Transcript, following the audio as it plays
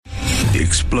the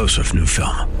explosive new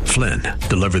film, Flynn,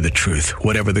 Deliver the Truth,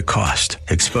 Whatever the Cost,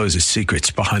 exposes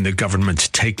secrets behind the government's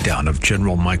takedown of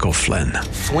General Michael Flynn.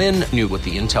 Flynn knew what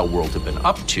the intel world had been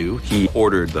up to. He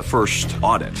ordered the first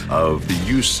audit of the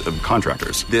use of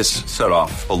contractors. This set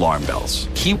off alarm bells.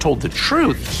 He told the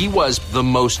truth. He was the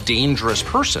most dangerous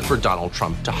person for Donald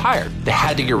Trump to hire. They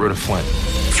had to get rid of Flynn.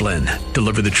 Flynn,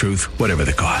 Deliver the Truth, Whatever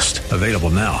the Cost. Available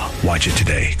now. Watch it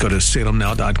today. Go to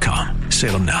salemnow.com.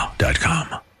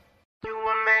 salemnow.com. You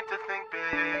were made to think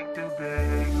big, too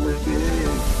big, big.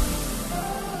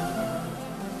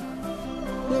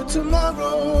 But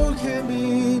tomorrow can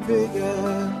be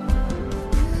bigger.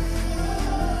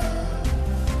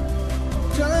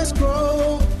 Just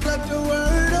grow, let the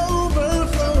word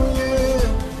overflow, yeah.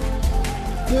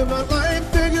 Live a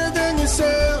life bigger than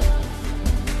yourself.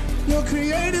 You're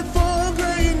created for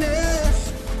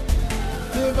greatness.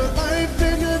 Live a life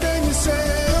bigger than yourself.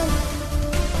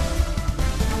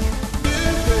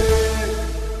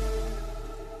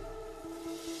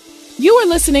 You are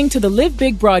listening to the Live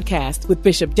Big broadcast with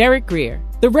Bishop Derek Grier,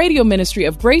 the radio ministry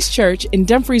of Grace Church in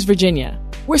Dumfries, Virginia.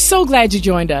 We're so glad you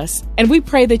joined us, and we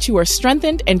pray that you are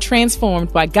strengthened and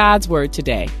transformed by God's word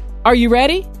today. Are you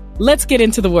ready? Let's get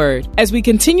into the word as we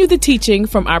continue the teaching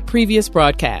from our previous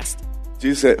broadcast.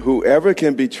 Jesus said, whoever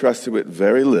can be trusted with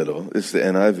very little, this is the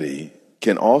NIV,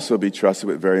 can also be trusted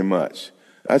with very much.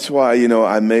 That's why,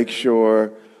 I make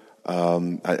sure,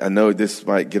 I know this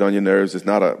might get on your nerves. It's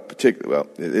not a particular, well,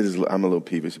 it is. I'm a little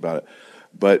peevish about it.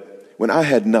 But when I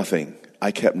had nothing,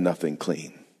 I kept nothing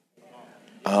clean.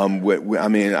 I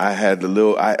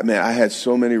had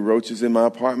so many roaches in my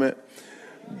apartment,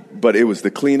 but it was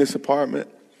the cleanest apartment.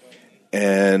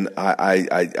 And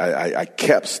I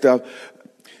kept stuff.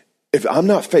 If I'm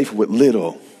not faithful with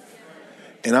little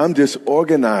and I'm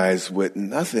disorganized with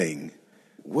nothing,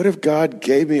 what if God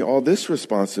gave me all this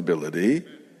responsibility?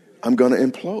 I'm going to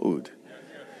implode.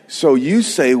 So you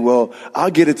say, well,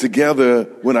 I'll get it together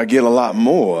when I get a lot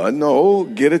more. No,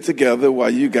 get it together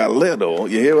while you got little.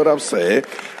 You hear what I'm saying?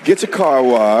 Get your car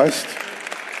washed.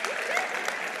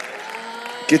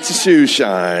 Get your shoes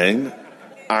shined.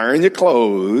 Iron your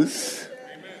clothes.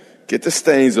 Get the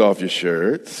stains off your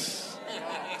shirts.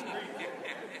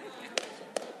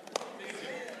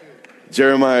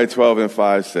 Jeremiah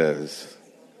 12:5 says,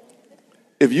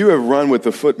 if you have run with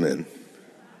the footmen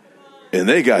and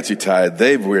they got you tired,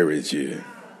 they've wearied you.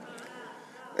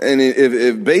 And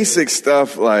if basic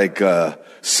stuff like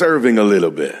serving a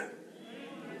little bit,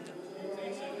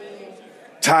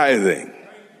 tithing,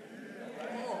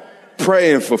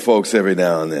 praying for folks every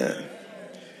now and then,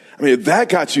 if that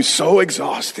got you so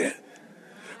exhausted,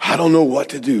 I don't know what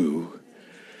to do,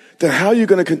 then how are you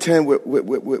going to contend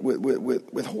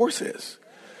with horses?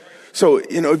 So,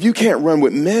 if you can't run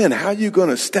with men, how are you going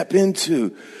to step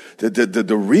into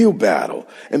the real battle?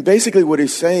 And basically what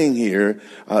he's saying here,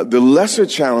 the lesser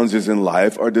challenges in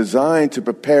life are designed to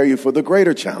prepare you for the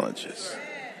greater challenges.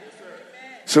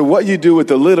 So what you do with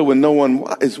the little when no one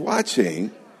is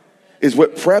watching is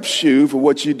what preps you for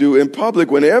what you do in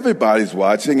public when everybody's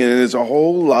watching and there's a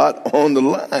whole lot on the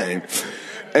line.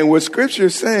 And what Scripture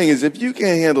is saying is if you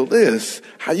can't handle this,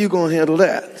 how you going to handle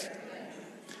that?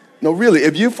 No, really,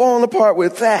 if you're falling apart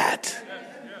with that,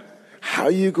 how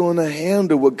are you going to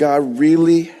handle what God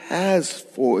really has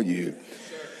for you?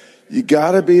 You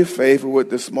got to be faithful with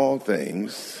the small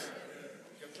things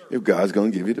if God's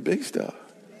going to give you the big stuff.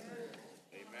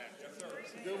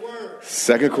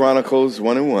 2 Chronicles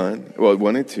 1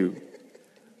 and 2.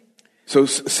 So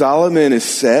Solomon is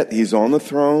set. He's on the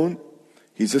throne.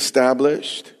 He's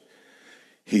established.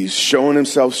 He's showing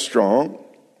himself strong.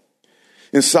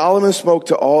 And Solomon spoke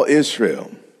to all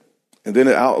Israel. And then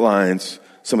it outlines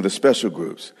some of the special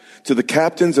groups. To the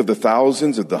captains of the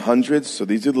thousands, of the hundreds, so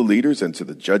these are the leaders, and to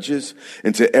the judges,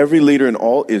 and to every leader in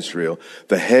all Israel,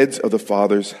 the heads of the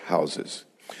fathers' houses.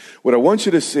 What I want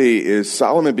you to see is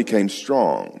Solomon became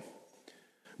strong,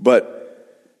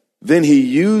 but then he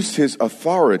used his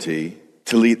authority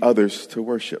to lead others to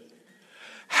worship.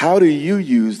 How do you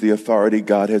use the authority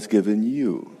God has given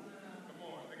you?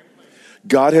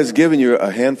 God has given you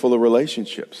a handful of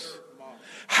relationships.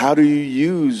 How do you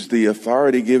use the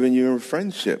authority given you in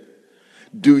friendship?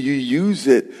 Do you use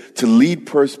it to lead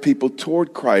people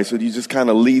toward Christ, or do you just kind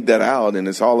of lead that out and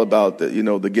it's all about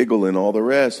the giggle and all the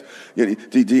rest? Do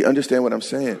you understand what I'm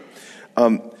saying?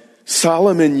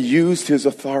 Solomon used his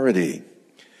authority.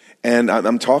 And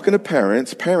I'm talking to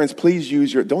parents. Parents, please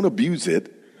don't abuse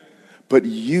it, but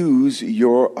use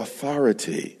your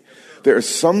authority. There are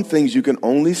some things you can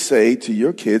only say to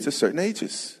your kids at certain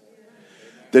ages.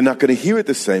 They're not going to hear it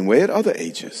the same way at other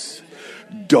ages.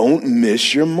 Don't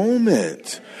miss your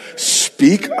moment.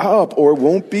 speak up or it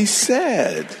won't be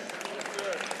said.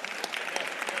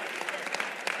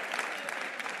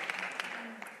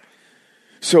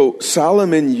 So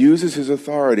Solomon uses his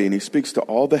authority and he speaks to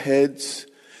all the heads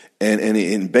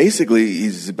and basically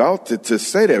he's about to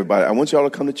say to everybody, I want y'all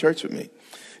to come to church with me.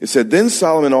 It said, then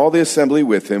Solomon, all the assembly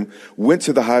with him, went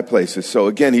to the high places. So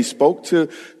again, he spoke to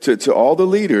all the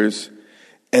leaders,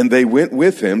 and they went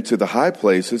with him to the high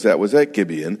places that was at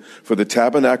Gibeon, for the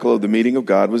tabernacle of the meeting of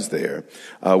God was there,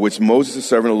 which Moses, the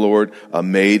servant of the Lord,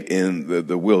 made in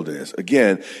the wilderness.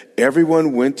 Again,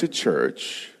 everyone went to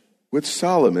church with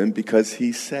Solomon because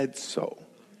he said so.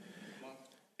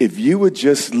 If you would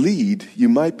just lead, you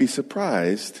might be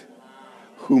surprised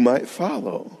who might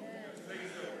follow.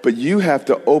 But you have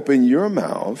to open your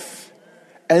mouth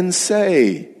and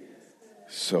say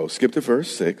so. Skip to verse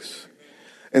 6.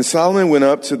 And Solomon went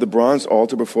up to the bronze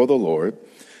altar before the Lord,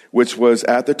 which was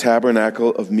at the tabernacle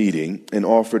of meeting, and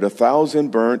offered 1,000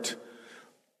 burnt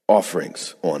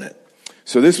offerings on it.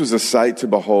 So this was a sight to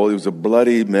behold. It was a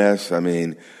bloody mess. I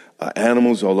mean,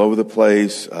 animals all over the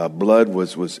place. Blood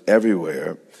was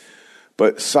everywhere.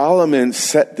 But Solomon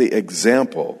set the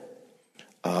example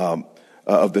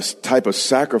of this type of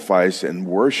sacrifice and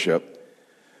worship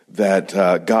that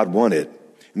God wanted.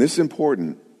 And this is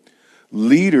important.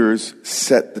 Leaders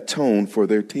set the tone for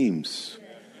their teams,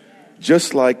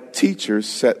 just like teachers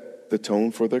set the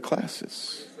tone for their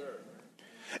classes.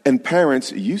 And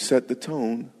parents, you set the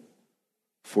tone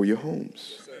for your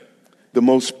homes. The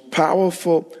most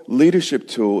powerful leadership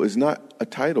tool is not a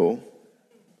title,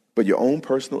 but your own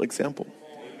personal example.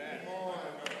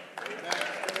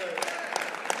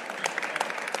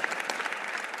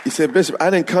 He said, Bishop, I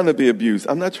didn't come to be abused.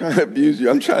 I'm not trying to abuse you.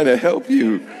 I'm trying to help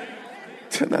you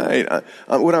tonight.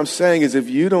 What I'm saying is if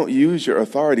you don't use your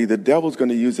authority, the devil's going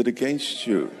to use it against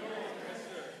you.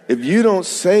 If you don't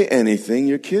say anything,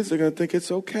 your kids are going to think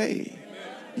it's okay.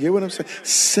 You hear what I'm saying?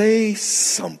 Say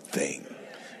something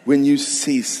when you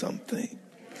see something.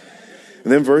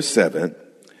 And then verse 7,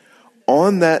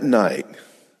 on that night,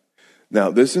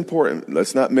 now this is important.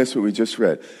 Let's not miss what we just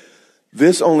read.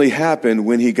 This only happened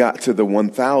when he got to the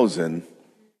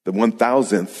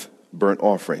 1,000th burnt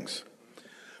offerings.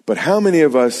 But how many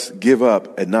of us give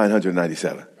up at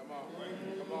 997?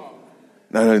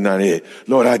 998.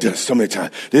 Lord, I did it so many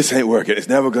times. This ain't working. It's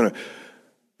never going to.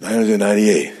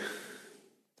 998.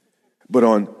 But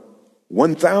on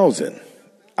 1,000,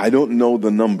 I don't know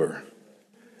the number.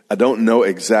 I don't know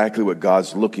exactly what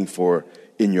God's looking for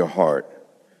in your heart.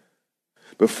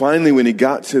 But finally, when he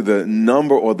got to the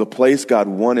number or the place God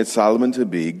wanted Solomon to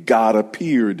be, God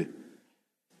appeared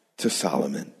to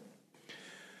Solomon.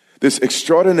 This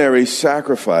extraordinary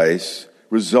sacrifice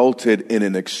resulted in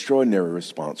an extraordinary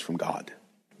response from God.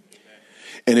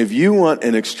 And if you want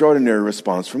an extraordinary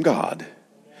response from God,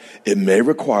 it may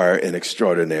require an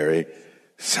extraordinary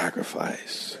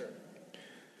sacrifice.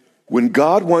 When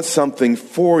God wants something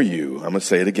for you, I'm going to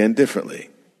say it again differently.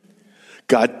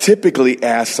 God typically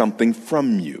asks something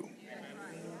from you.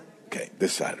 Okay,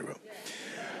 this side of the room.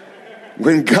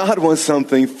 When God wants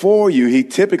something for you, he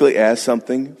typically asks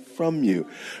something from you.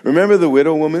 Remember the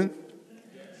widow woman?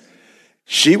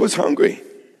 She was hungry.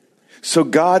 So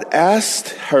God asked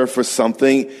her for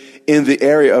something in the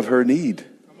area of her need.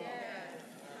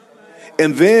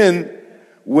 And then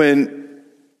when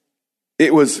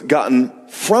it was gotten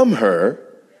from her,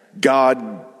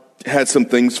 God had some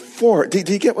things for her. Do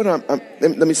you get what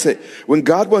let me say? When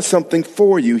God wants something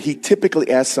for you, he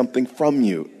typically asks something from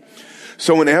you.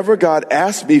 So whenever God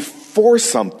asks me for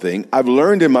something, I've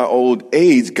learned in my old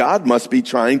age, God must be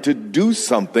trying to do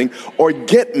something or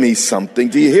get me something.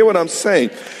 Do you hear what I'm saying?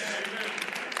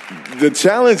 The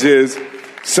challenge is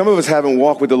some of us haven't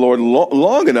walked with the Lord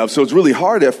long enough, so it's really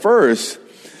hard at first.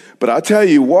 But I tell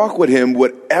you, walk with him.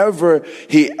 Whatever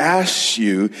he asks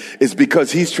you is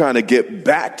because he's trying to get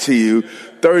back to you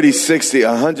 30, 60,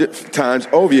 100 times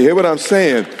over. You hear what I'm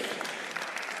saying?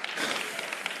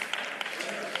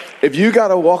 If you got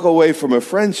to walk away from a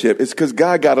friendship, it's because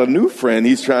God got a new friend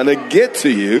he's trying to get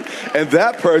to you. And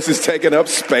that person's taking up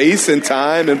space and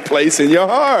time and place in your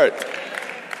heart.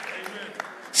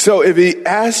 So if he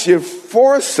asks you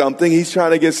for something, he's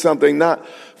trying to get something not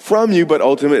from you, but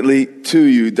ultimately to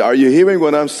you. Are you hearing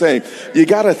what I'm saying? You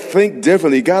got to think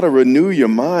differently. You got to renew your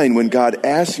mind when God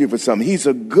asks you for something. He's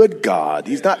a good God.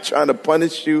 He's not trying to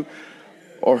punish you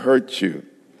or hurt you.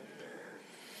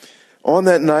 On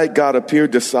that night, God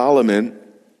appeared to Solomon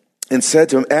and said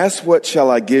to him, ask, what shall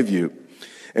I give you?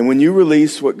 And when you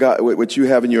release what you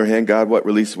have in your hand, God,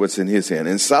 release what's in his hand.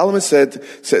 And Solomon said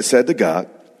to God,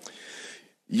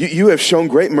 you have shown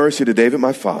great mercy to David,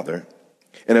 my father,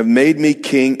 and have made me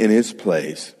king in his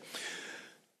place.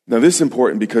 Now, this is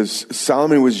important because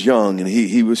Solomon was young and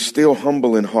he was still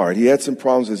humble in heart. He had some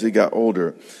problems as he got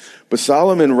older. But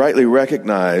Solomon rightly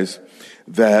recognized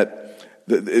that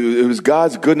it was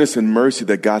God's goodness and mercy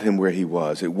that got him where he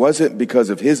was. It wasn't because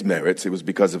of his merits. It was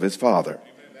because of his father.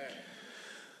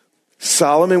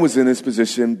 Solomon was in his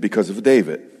position because of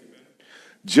David.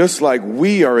 Just like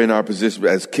we are in our position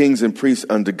as kings and priests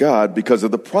unto God because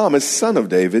of the promised son of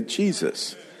David,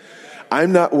 Jesus.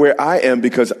 I'm not where I am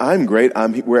because I'm great.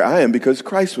 I'm where I am because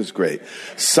Christ was great.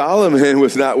 Solomon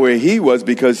was not where he was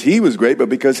because he was great, but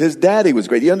because his daddy was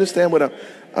great. You understand what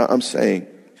I'm saying?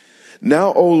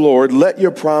 Now, O Lord, let your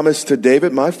promise to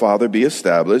David, my father, be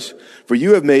established. For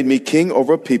you have made me king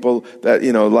over people that,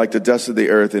 like the dust of the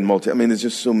earth and there's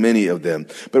just so many of them.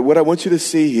 But what I want you to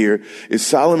see here is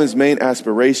Solomon's main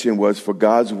aspiration was for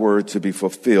God's word to be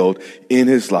fulfilled in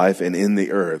his life and in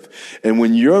the earth. And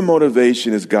when your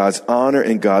motivation is God's honor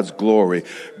and God's glory,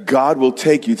 God will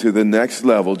take you to the next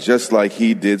level, just like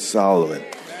he did Solomon.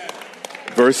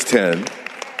 Verse 10.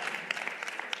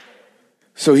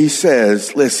 So he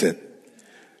says, listen,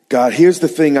 God, here's the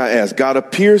thing I ask. God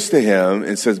appears to him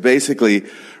and says, basically,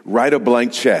 write a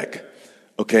blank check.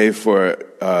 Okay, for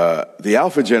the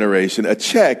Alpha generation, a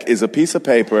check is a piece of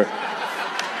paper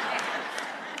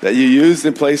that you used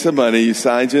in place of money. You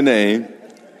signed your name.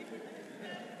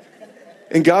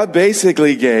 And God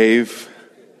basically gave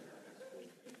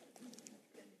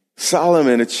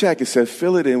Solomon a check and said,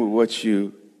 fill it in with what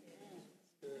you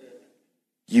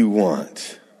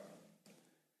want.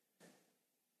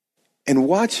 And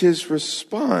watch his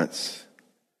response.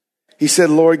 He said,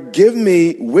 Lord, give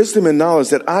me wisdom and knowledge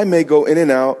that I may go in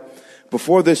and out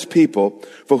before this people,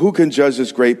 for who can judge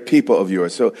this great people of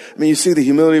yours? So, you see the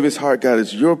humility of his heart. God,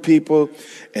 is your people.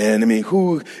 And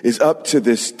who is up to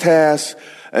this task?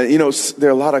 There are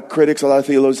a lot of critics, a lot of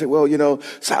theologians say, well,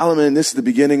 Solomon, this is the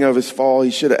beginning of his fall.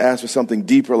 He should have asked for something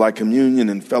deeper like communion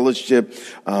and fellowship.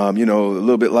 A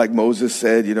little bit like Moses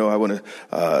said, I want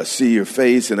to see your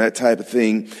face and that type of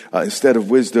thing instead of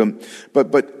wisdom.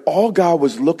 But all God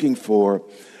was looking for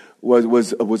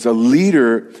was a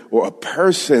leader or a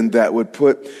person that would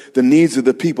put the needs of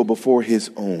the people before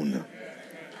his own.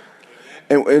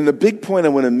 And the big point I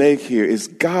want to make here is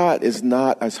God is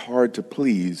not as hard to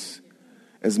please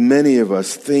as many of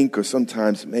us think or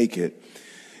sometimes make it.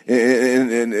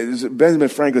 And Benjamin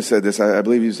Franklin said this. I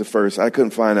believe he was the first. I couldn't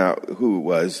find out who it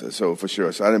was, so for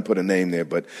sure. So I didn't put a name there.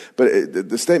 But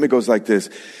the statement goes like this: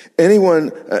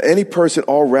 any person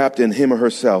all wrapped in him or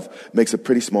herself makes a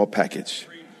pretty small package.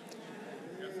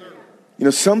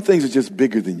 Some things are just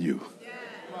bigger than you.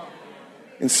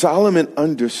 And Solomon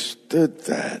understood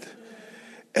that,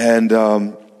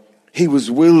 and he was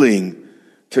willing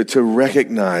to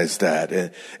recognize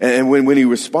that. And when he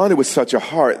responded with such a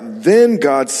heart, then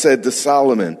God said to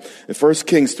Solomon, and 1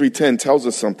 Kings 3:10 tells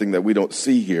us something that we don't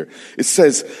see here. It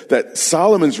says that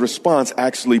Solomon's response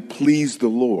actually pleased the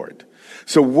Lord.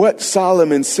 So what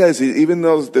Solomon says, even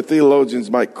though the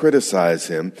theologians might criticize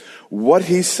him, what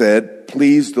he said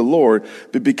pleased the Lord.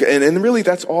 And really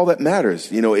that's all that matters.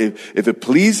 If it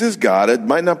pleases God, it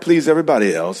might not please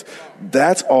everybody else.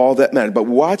 That's all that matters. But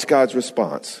watch God's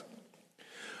response.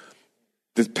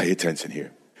 Just pay attention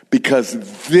here.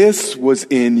 Because this was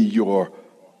in your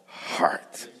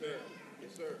heart.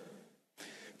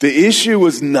 The issue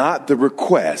was not the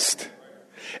request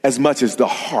as much as the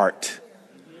heart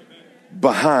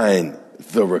behind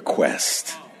the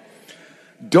request.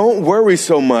 Don't worry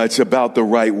so much about the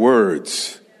right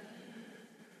words.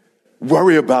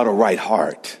 Worry about a right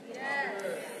heart.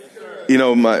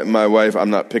 My wife, I'm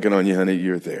not picking on you, honey.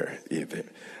 You're there.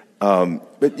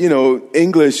 But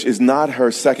English is not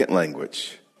her second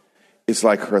language. It's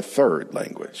like her third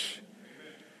language.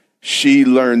 She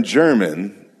learned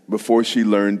German before she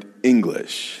learned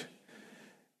English.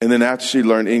 And then after she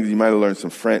learned English, you might have learned some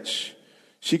French.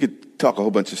 She could talk a whole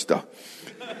bunch of stuff.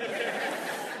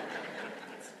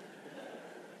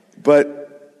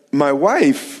 But my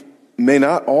wife may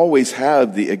not always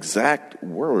have the exact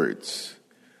words.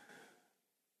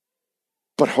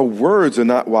 But her words are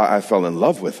not why I fell in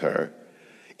love with her.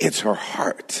 It's her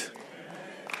heart.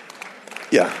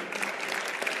 Yeah.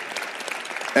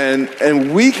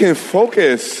 And we can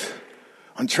focus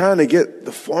on trying to get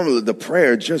the formula, the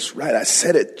prayer just right. I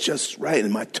said it just right,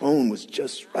 and my tone was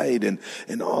just right, and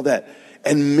all that,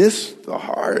 and miss the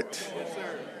heart.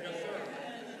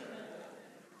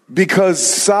 Because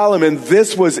Solomon,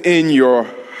 this was in your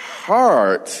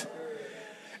heart.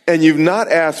 And you've not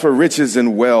asked for riches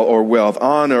and wealth,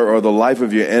 honor, or the life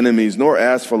of your enemies, nor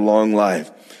asked for long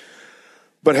life,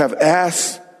 but have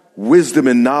asked wisdom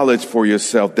and knowledge for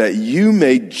yourself, that you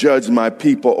may judge my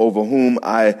people over whom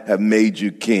I have made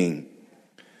you king.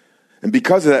 And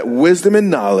because of that wisdom and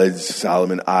knowledge,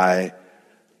 Solomon, I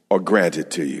are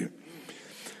granted to you.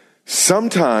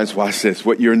 Sometimes, watch this,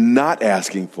 what you're not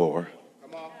asking for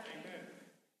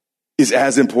is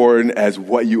as important as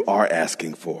what you are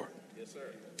asking for. Yes,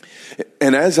 sir.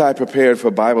 And as I prepared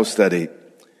for Bible study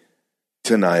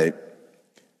tonight,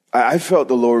 I felt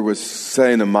the Lord was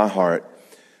saying in my heart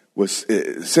was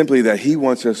simply that he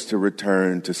wants us to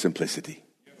return to simplicity.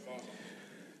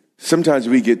 Sometimes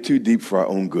we get too deep for our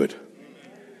own good.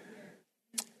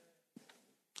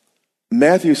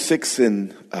 Matthew 6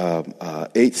 and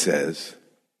 8 says,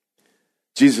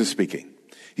 Jesus speaking,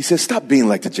 he says, stop being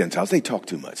like the Gentiles. They talk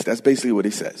too much. That's basically what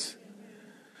he says.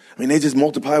 I mean, they just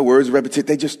multiply words, repetition.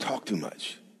 They just talk too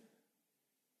much.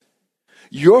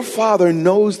 Your Father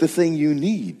knows the thing you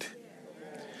need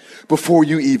before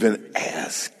you even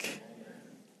ask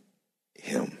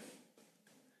him.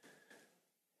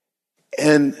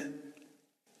 And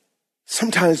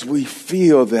sometimes we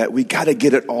feel that we got to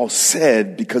get it all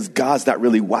said because God's not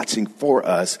really watching for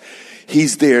us.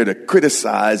 He's there to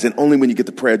criticize, and only when you get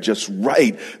the prayer just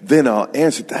right, then I'll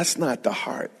answer. That's not the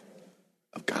heart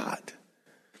of God.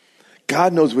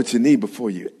 God knows what you need before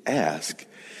you ask,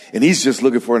 and he's just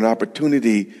looking for an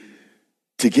opportunity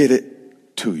to get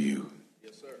it to you.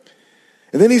 Yes, sir.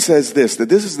 And then he says this, that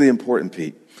this is the important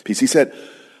piece. He said,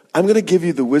 I'm going to give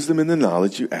you the wisdom and the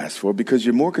knowledge you asked for because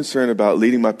you're more concerned about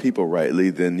leading my people rightly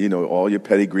than, all your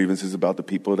petty grievances about the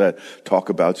people that talk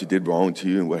about you, did wrong to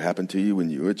you, and what happened to you when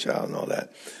you were a child and all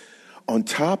that. On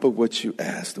top of what you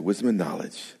asked, the wisdom and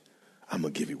knowledge, I'm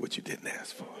going to give you what you didn't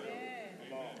ask for.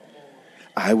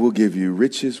 I will give you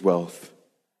riches, wealth,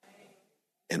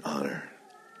 and honor.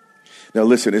 Now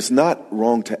listen, it's not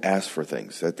wrong to ask for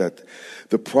things. That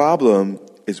the problem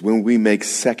is when we make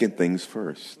second things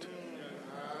first.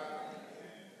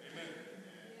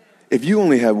 If you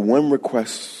only have one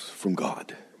request from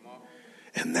God,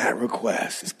 and that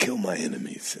request is kill my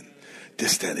enemies and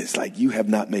this, that, it's like you have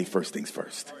not made first things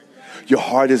first. Your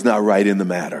heart is not right in the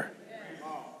matter.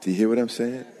 Do you hear what I'm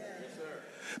saying?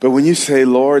 But when you say,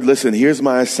 Lord, listen, here's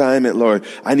my assignment, Lord.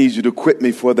 I need you to equip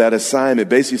me for that assignment.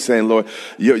 Basically saying, Lord,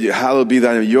 hallowed be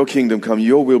thy name, your kingdom come,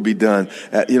 your will be done,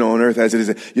 on earth as it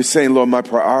is. You're saying, Lord, my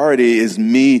priority is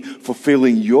me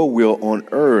fulfilling your will on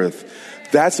earth.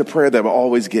 That's a prayer that will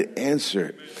always get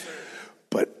answered.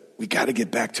 But we got to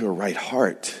get back to a right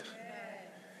heart.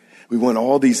 We want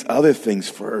all these other things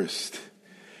first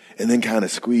and then kind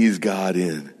of squeeze God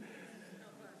in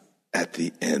at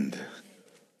the end.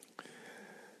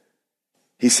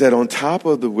 He said, on top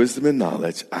of the wisdom and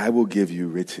knowledge, I will give you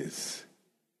riches.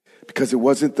 Because it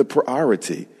wasn't the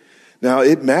priority. Now,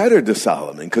 it mattered to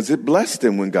Solomon because it blessed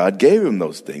him when God gave him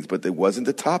those things. But it wasn't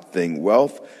the top thing,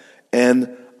 wealth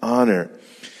and honor.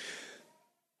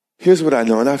 Here's what I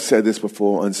know, and I've said this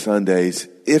before on Sundays.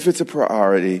 If it's a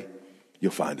priority,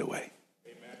 you'll find a way.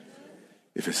 Amen.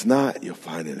 If it's not, you'll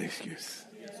find an excuse.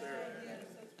 Yes,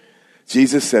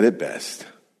 Jesus said it best.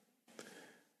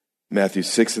 Matthew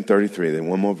 6 and 33, then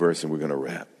one more verse and we're going to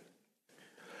wrap.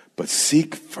 But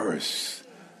seek first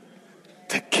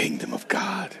the kingdom of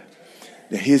God.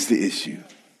 Now here's the issue.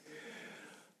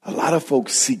 A lot of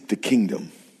folks seek the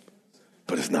kingdom,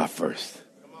 but it's not first.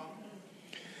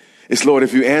 It's, Lord,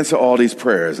 if you answer all these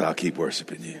prayers, I'll keep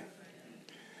worshiping you.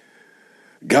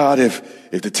 God,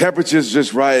 if the temperature's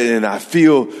just right and I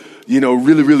feel,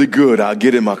 really, really good, I'll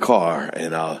get in my car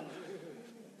and I'll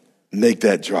make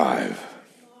that drive.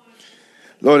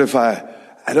 Lord, if I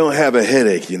don't have a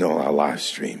headache, I'll live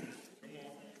stream.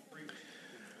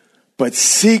 But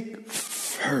seek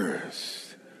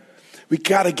first. We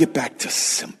got to get back to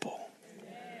simple.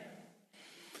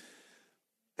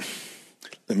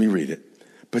 Let me read it.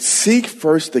 But seek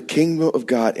first the kingdom of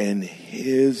God and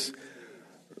his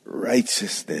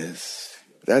righteousness.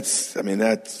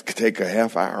 That could take a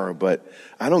half hour, but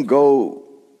I don't go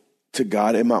to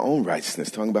God in my own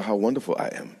righteousness, talking about how wonderful I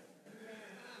am.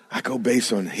 I go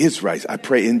based on his rights. I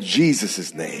pray in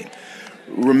Jesus' name.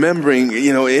 Remembering,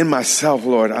 in myself,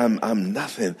 Lord, I'm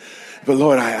nothing. But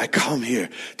Lord, I come here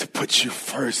to put you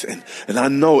first. And I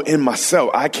know in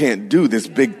myself, I can't do this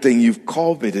big thing you've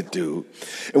called me to do.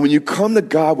 And when you come to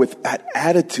God with that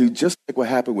attitude, just like what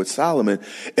happened with Solomon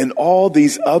and all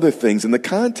these other things, and the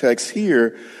context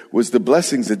here was the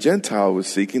blessings the Gentile was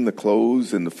seeking, the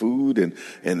clothes and the food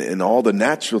and all the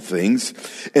natural things.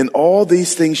 And all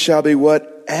these things shall be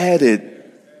what?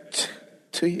 Added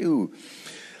to you.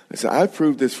 Listen, I've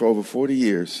proved this for over 40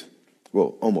 years.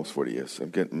 Well, almost 40 years.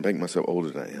 I'm making myself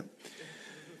older than I am.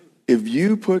 If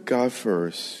you put God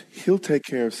first, he'll take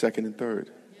care of second and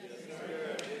third. Yes,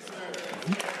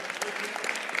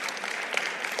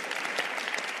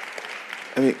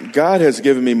 I mean, God has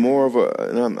given me more of a,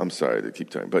 and I'm sorry to keep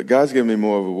talking, but God's given me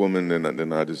more of a woman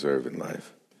than I deserve in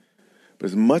life. But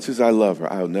as much as I love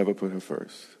her, I'll never put her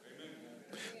first.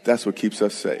 That's what keeps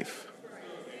us safe.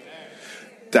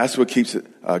 That's what keeps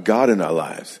God in our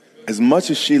lives. As much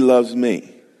as she loves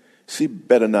me, she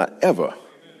better not ever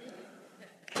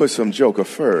put some joker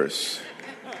first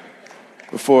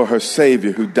before her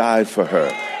Savior who died for her,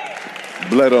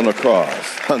 bled on the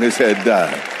cross, hung his head,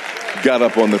 died, got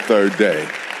up on the third day,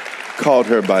 called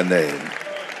her by name.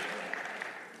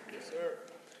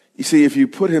 You see, if you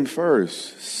put him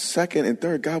first, second and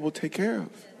third, God will take care of.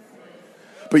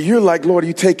 But you're like, Lord,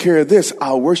 you take care of this,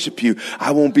 I'll worship you.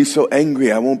 I won't be so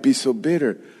angry. I won't be so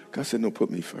bitter. God said, no, put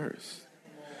me first.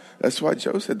 That's why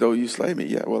Joe said, though you slay me,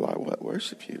 yeah, well, I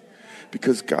worship you.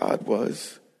 Because God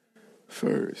was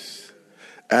first.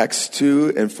 Acts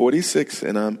 2:46,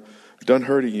 and I'm done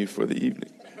hurting you for the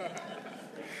evening.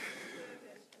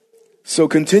 So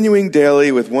continuing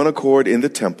daily with one accord in the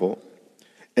temple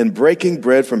and breaking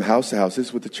bread from house to house, this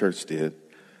is what the church did,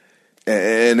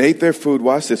 and ate their food,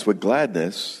 watch this, with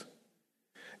gladness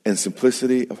and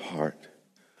simplicity of heart.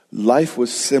 Life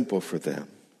was simple for them.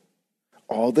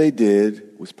 All they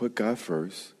did was put God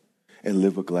first and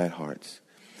live with glad hearts.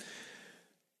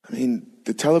 I mean,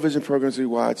 the television programs we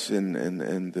watch and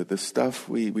the stuff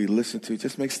we listen to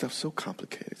just makes stuff so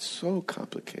complicated, so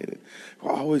complicated.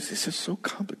 It's just so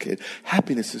complicated.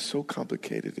 Happiness is so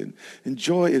complicated, and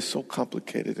joy is so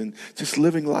complicated, and just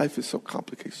living life is so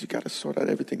complicated. You got to sort out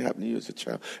everything that happened to you as a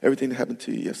child, everything that happened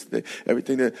to you yesterday,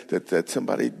 everything that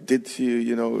somebody did to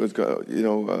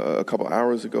you, a couple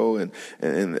hours ago, and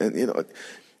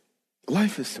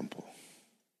life is simple.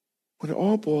 When it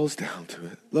all boils down to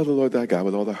it, love the Lord thy God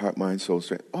with all the heart, mind, soul,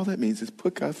 strength. All that means is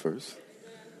put God first.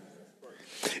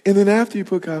 And then after you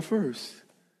put God first,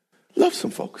 love some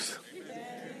folks.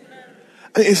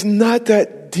 I mean, it's not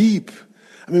that deep.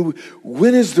 I mean,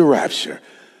 when is the rapture?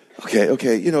 Okay,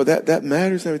 that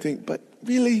matters and everything, but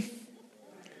really?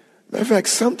 Matter of fact,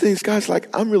 some things, God's like,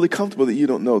 I'm really comfortable that you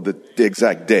don't know the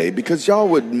exact day because y'all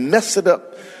would mess it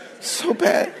up so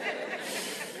bad.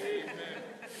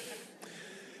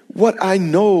 What I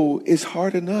know is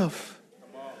hard enough.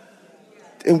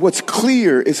 And what's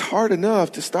clear is hard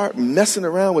enough to start messing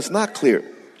around what's not clear.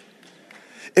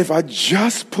 If I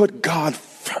just put God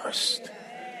first,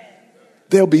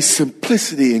 there'll be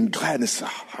simplicity and gladness of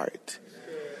heart.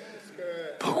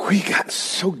 But we got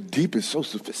so deep and so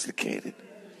sophisticated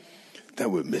that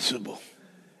we're miserable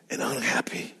and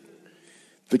unhappy.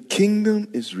 The kingdom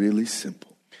is really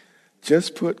simple.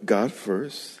 Just put God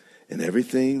first, and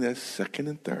everything that's second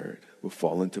and third will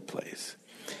fall into place.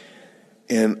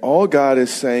 And all God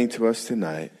is saying to us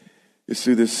tonight is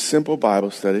through this simple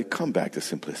Bible study, come back to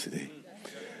simplicity.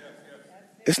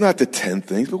 It's not the 10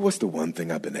 things, but what's the one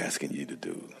thing I've been asking you to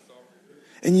do?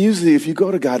 And usually if you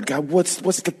go to God, what's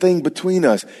the thing between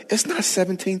us? It's not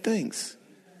 17 things.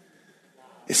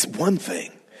 It's one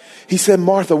thing. He said,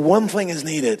 Martha, one thing is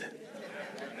needed.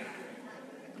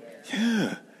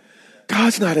 Yeah.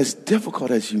 God's not as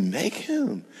difficult as you make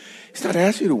him. He's not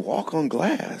asking you to walk on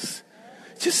glass.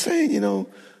 Just saying,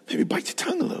 maybe bite your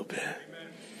tongue a little bit.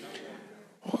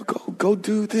 Or go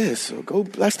do this, or go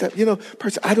bless that.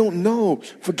 Person, I don't know.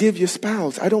 Forgive your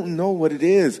spouse. I don't know what it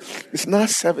is. It's not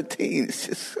 17. It's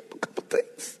just a couple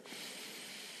things.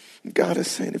 God is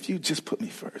saying, if you just put me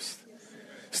first,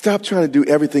 stop trying to do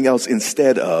everything else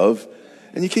instead of,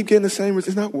 and you keep getting the same results.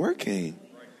 It's not working.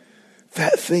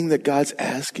 That thing that God's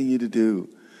asking you to do.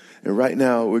 And right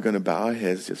now, we're going to bow our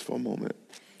heads just for a moment.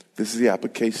 This is the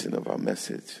application of our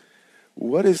message.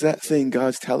 What is that thing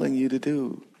God's telling you to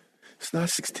do? It's not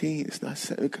 16. It's not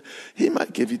 7. He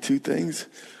might give you 2 things,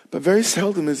 but very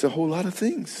seldom is a whole lot of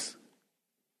things.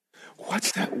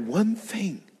 What's that one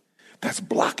thing that's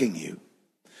blocking you?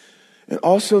 And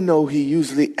also know he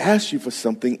usually asks you for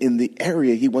something in the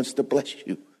area he wants to bless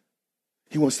you.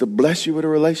 He wants to bless you with a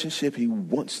relationship. He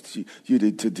wants you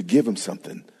to give him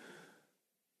something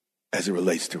as it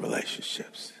relates to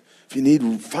relationships. If you need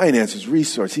finances,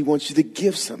 resources, he wants you to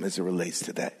give some as it relates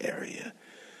to that area.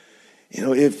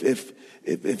 If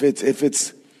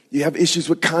it's you have issues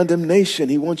with condemnation,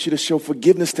 he wants you to show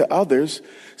forgiveness to others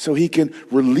so he can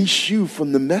release you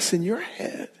from the mess in your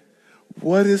head.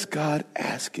 What is God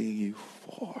asking you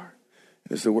for?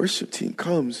 As the worship team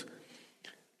comes,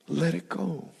 let it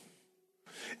go.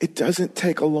 It doesn't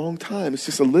take a long time. It's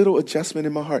just a little adjustment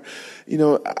in my heart.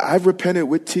 I've repented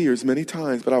with tears many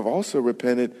times, but I've also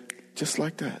repented just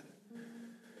like that.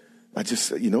 I just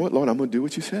said, you know what, Lord, I'm going to do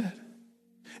what you said.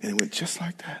 And it went just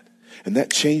like that. And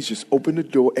that change just opened the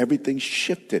door. Everything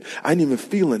shifted. I didn't even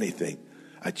feel anything.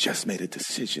 I just made a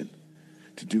decision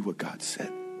to do what God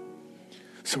said.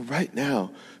 So right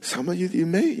now, some of you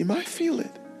might feel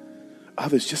it.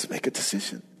 Others, just make a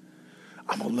decision.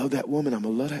 I'm going to love that woman. I'm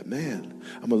going to love that man.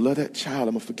 I'm going to love that child.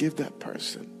 I'm going to forgive that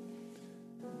person.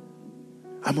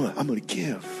 I'm going to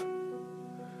give.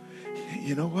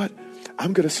 You know what?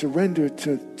 I'm going to surrender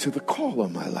to the call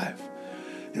on my life.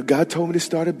 You know, God told me to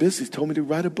start a business. He told me to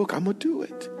write a book. I'm going to do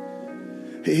it.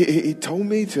 He told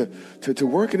me to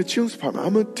work in the children's department.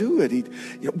 I'm going to do it.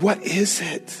 What is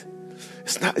it?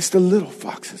 It's the little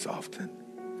foxes often.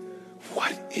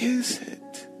 What is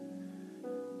it?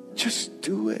 Just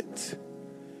do it.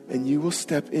 And you will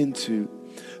step into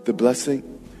the blessing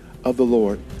of the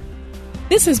Lord.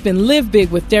 This has been Live Big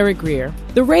with Derek Grier,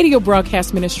 the radio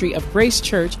broadcast ministry of Grace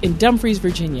Church in Dumfries,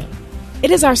 Virginia.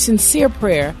 It is our sincere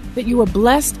prayer that you are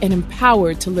blessed and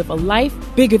empowered to live a life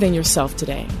bigger than yourself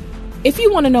today. If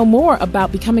you want to know more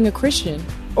about becoming a Christian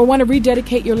or want to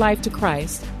rededicate your life to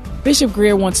Christ, Bishop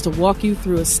Grier wants to walk you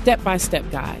through a step-by-step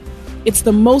guide. It's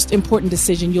the most important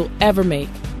decision you'll ever make.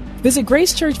 Visit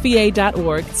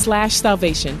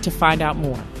gracechurchva.org/salvation to find out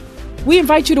more. We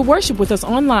invite you to worship with us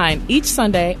online each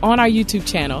Sunday on our YouTube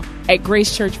channel at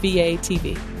Grace Church VA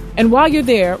TV. And while you're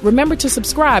there, remember to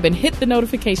subscribe and hit the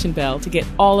notification bell to get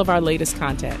all of our latest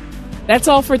content. That's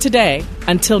all for today.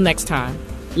 Until next time,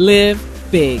 live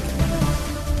big.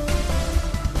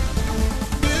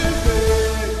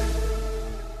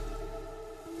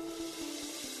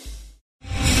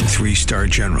 Three-star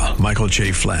General Michael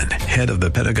J. Flynn, head of the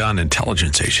Pentagon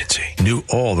Intelligence Agency, knew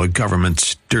all the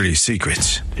government's dirty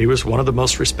secrets. He was one of the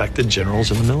most respected generals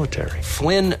in the military.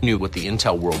 Flynn knew what the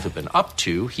intel world had been up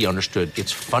to. He understood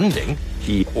its funding.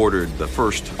 He ordered the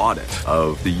first audit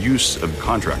of the use of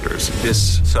contractors.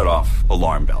 This set off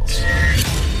alarm bells.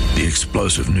 The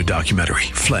explosive new documentary,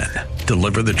 Flynn,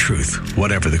 Deliver the Truth,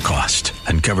 Whatever the Cost,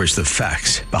 uncovers the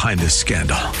facts behind this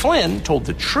scandal. Flynn told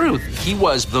the truth. He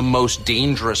was the most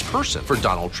dangerous person for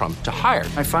Donald Trump to hire.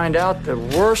 I find out the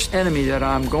worst enemy that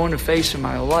I'm going to face in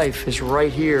my life is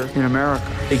right here in America.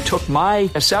 They took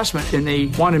my assessment and they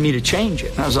wanted me to change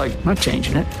it. And I was like, I'm not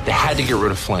changing it. They had to get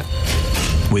rid of Flynn.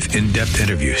 With in-depth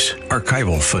interviews,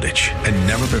 archival footage, and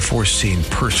never-before-seen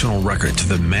personal records of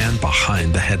the man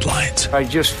behind the headlines. I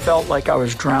just felt like I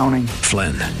was drowning.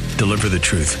 Flynn, Deliver the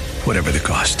Truth, Whatever the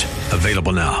Cost.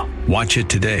 Available now. Watch it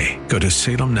today. Go to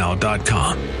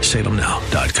salemnow.com.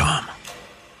 salemnow.com.